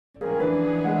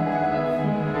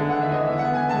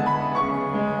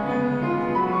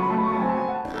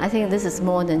think this is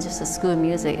more than just a school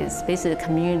music, it's basically a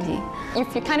community. You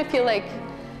kind of feel like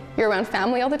you're around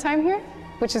family all the time here,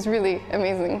 which is really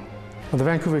amazing. Well, the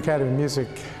Vancouver Academy of Music,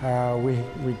 we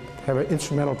have an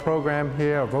instrumental program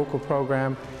here, a vocal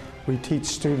program. We teach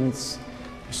students,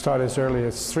 we start as early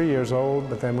as 3 years old,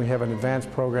 but then we have an advanced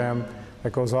program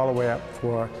that goes all the way up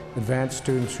for advanced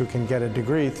students who can get a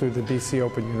degree through the BC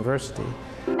Open University.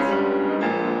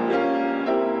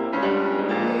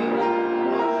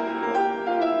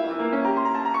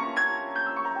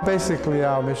 Basically,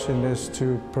 our mission is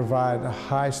to provide a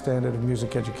high standard of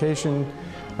music education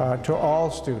to all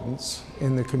students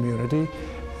in the community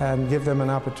and give them an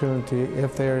opportunity,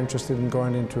 if they are interested in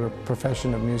going into a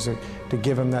profession of music, to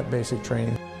give them that basic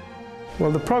training.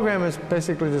 Well, the program is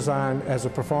basically designed as a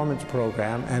performance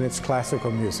program, and it's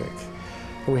classical music.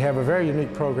 We have a very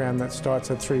unique program that starts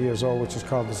at 3 years old, which is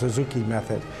called the Suzuki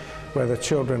method, where the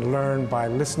children learn by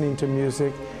listening to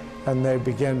music, and they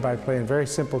begin by playing very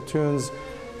simple tunes.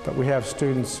 But we have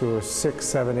students who are 6,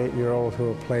 7, 8-year-old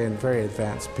who are playing very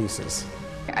advanced pieces.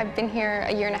 I've been here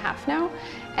a year and a half now,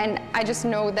 and I just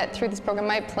know that through this program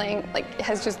my playing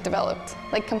has just developed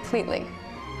completely.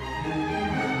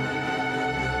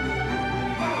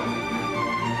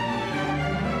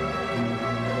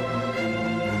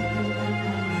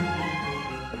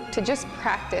 To just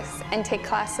practice and take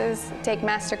classes, take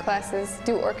master classes,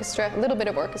 do orchestra, a little bit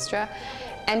of orchestra,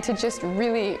 and to just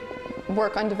really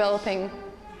work on developing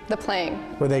the playing.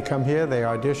 When they come here, they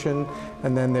audition,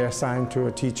 and then they're assigned to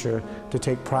a teacher to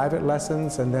take private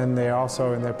lessons, and then they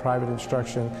also, in their private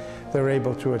instruction, they're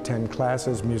able to attend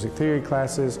classes, music theory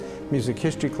classes, music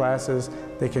history classes.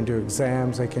 They can do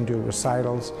exams, they can do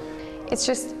recitals. It's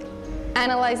just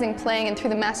analyzing playing, and through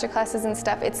the master classes and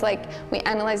stuff, it's like we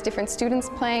analyze different students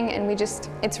playing, and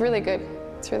it's really good.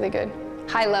 It's really good.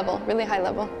 High level, really high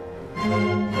level.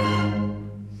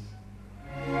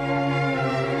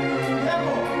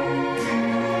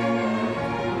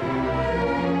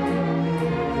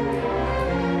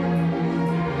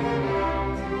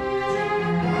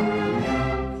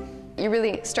 You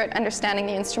really start understanding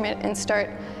the instrument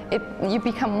and you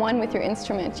become one with your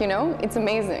instrument, you know? It's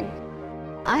amazing.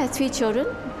 I have 3 children,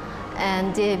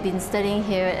 and they've been studying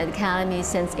here at the Academy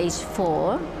since age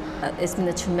 4. It's been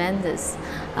a tremendous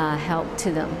help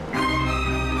to them.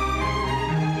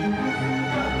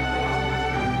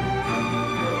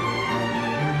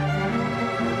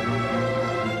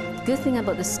 The good thing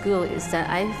about the school is that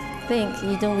I think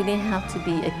you don't really have to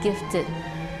be a gifted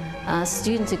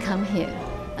student to come here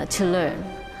to learn.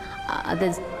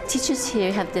 The teachers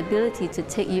here have the ability to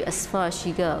take you as far as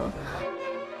you go.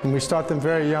 And we start them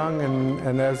very young,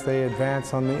 and as they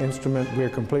advance on the instrument, we're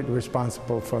completely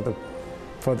responsible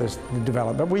for this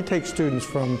development. We take students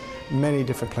from many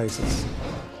different places.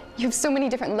 You have so many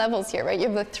different levels here, right? You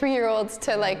have the 3-year-olds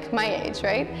to my age,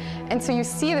 right? And so you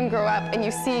see them grow up, and you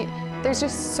see there's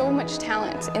just so much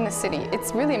talent in the city.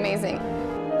 It's really amazing.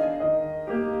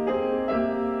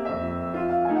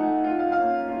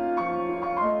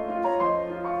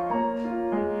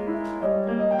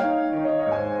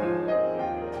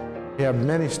 We have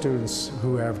many students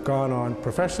who have gone on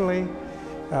professionally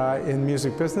in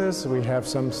music business. We have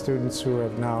some students who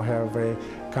now have a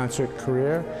concert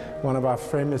career. One of our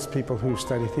famous people who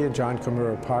study theater, John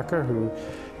Kimura Parker, who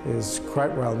is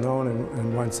quite well known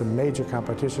and won some major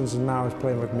competitions, and now is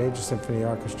playing with major symphony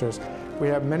orchestras. We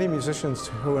have many musicians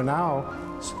who are now,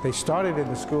 they started in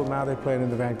the school, now they're playing in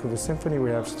the Vancouver Symphony. We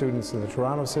have students in the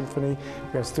Toronto Symphony.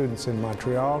 We have students in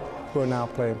Montreal who are now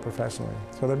playing professionally.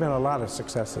 So there have been a lot of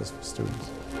successes for students.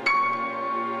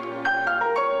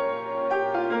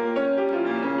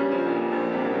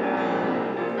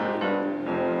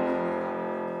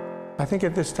 I think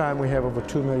at this time we have over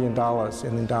 $2 million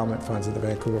in endowment funds at the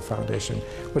Vancouver Foundation,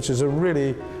 which is a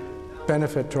really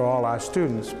benefit to all our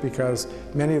students, because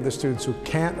many of the students who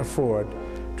can't afford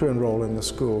to enroll in the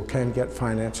school can get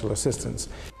financial assistance.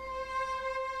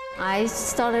 I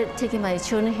started taking my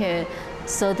children here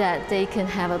so that they can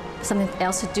have something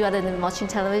else to do other than watching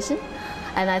television,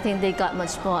 and I think they got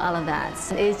much more out of that.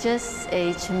 It's just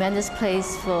a tremendous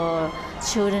place for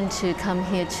children to come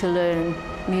here to learn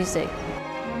music.